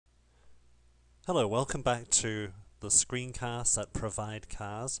Hello, welcome back to the screencast at Provide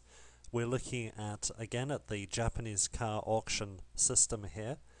Cars. We're looking again at the Japanese car auction system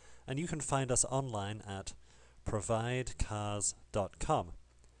here, and you can find us online at providecars.com.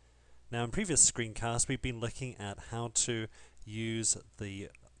 Now, in previous screencasts, we've been looking at how to use the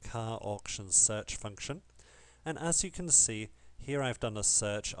car auction search function, and as you can see, here I've done a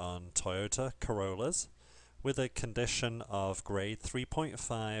search on Toyota Corollas with a condition of grade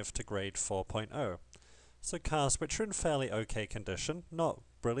 3.5 to grade 4.0. So cars which are in fairly okay condition, not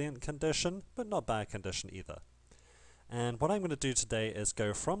brilliant condition, but not bad condition either. And what I'm going to do today is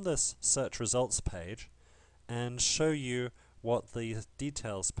go from this search results page and show you what the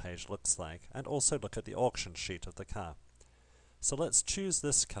details page looks like, and also look at the auction sheet of the car. So let's choose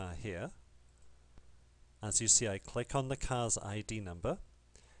this car here. As you see, I click on the car's ID number,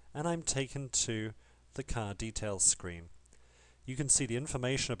 and I'm taken to the car details screen. You can see the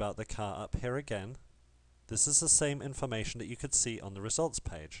information about the car up here again. This is the same information that you could see on the results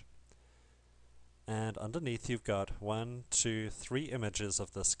page. And underneath you've got 3 images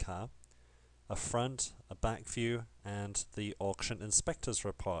of this car, a front, a back view, and the auction inspector's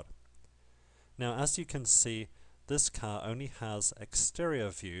report. Now, as you can see, this car only has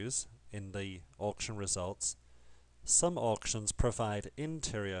exterior views in the auction results. Some auctions provide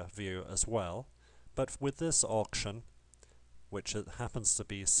interior view as well, but with this auction, which it happens to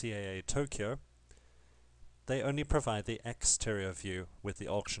be CAA Tokyo, they only provide the exterior view with the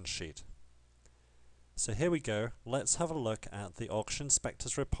auction sheet. So here we go. Let's have a look at the auction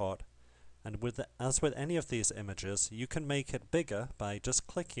inspector's report, and as with any of these images, you can make it bigger by just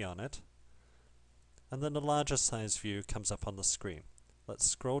clicking on it, and then a larger size view comes up on the screen. Let's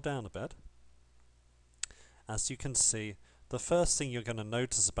scroll down a bit. As you can see, the first thing you're going to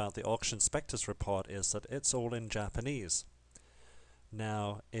notice about the auction inspector's report is that it's all in Japanese.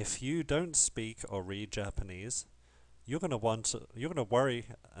 Now, if you don't speak or read Japanese, you're going to worry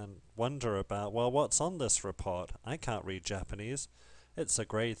and wonder about, well, what's on this report? I can't read Japanese. It's a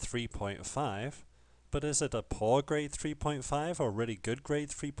grade 3.5, but is it a poor grade 3.5 or a really good grade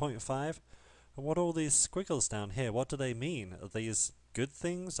 3.5? And what are all these squiggles down here? What do they mean? Are these good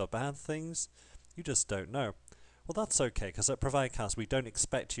things or bad things? You just don't know. Well, that's okay, because at ProvideCast we don't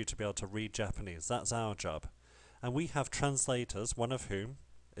expect you to be able to read Japanese. That's our job. And we have translators, one of whom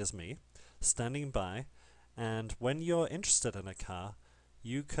is me, standing by, and when you're interested in a car,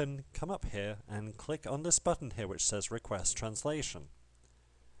 you can come up here and click on this button here which says Request Translation.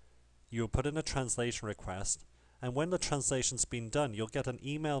 You'll put in a translation request, and when the translation's been done, you'll get an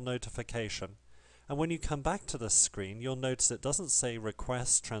email notification. And when you come back to this screen, you'll notice it doesn't say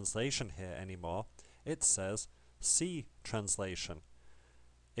Request Translation here anymore. It says C translation.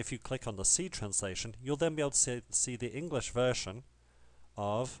 If you click on the C translation, you'll then be able to see the English version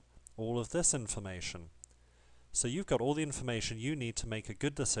of all of this information. So you've got all the information you need to make a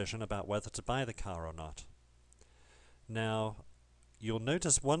good decision about whether to buy the car or not. Now, you'll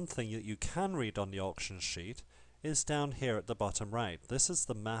notice one thing that you can read on the auction sheet is down here at the bottom right. This is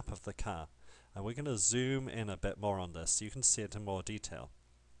the map of the car, and we're going to zoom in a bit more on this so you can see it in more detail.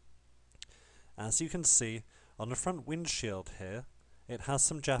 As you can see, on the front windshield here, it has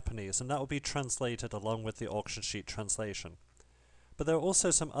some Japanese, and that will be translated along with the auction sheet translation. But there are also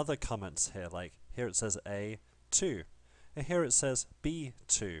some other comments here, like here it says A2, and here it says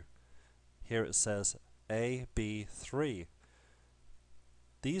B2. Here it says AB3.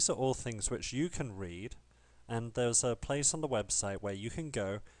 These are all things which you can read, and there's a place on the website where you can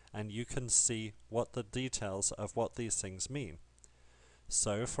go and you can see what the details of what these things mean.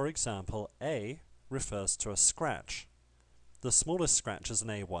 So, for example, A refers to a scratch. The smallest scratch is an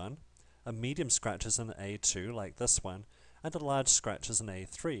A1, a medium scratch is an A2, like this one, and a large scratch is an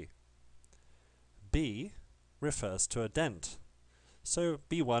A3. B refers to a dent. So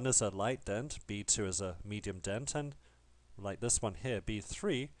B1 is a light dent, B2 is a medium dent, and like this one here,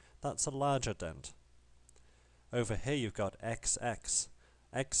 B3, that's a larger dent. Over here you've got XX.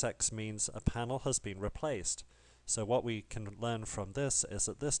 XX means a panel has been replaced. So what we can learn from this is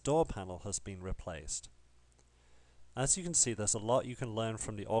that this door panel has been replaced. As you can see, there's a lot you can learn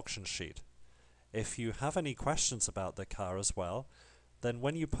from the auction sheet. If you have any questions about the car as well, then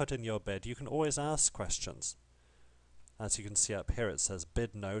when you put in your bid, you can always ask questions. As you can see up here, it says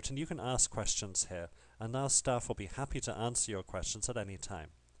bid note, and you can ask questions here, and our staff will be happy to answer your questions at any time.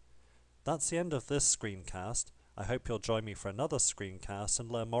 That's the end of this screencast. I hope you'll join me for another screencast and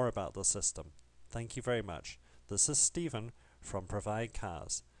learn more about the system. Thank you very much. This is Stephen from Provide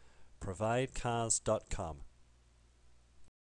Cars. providecars.com.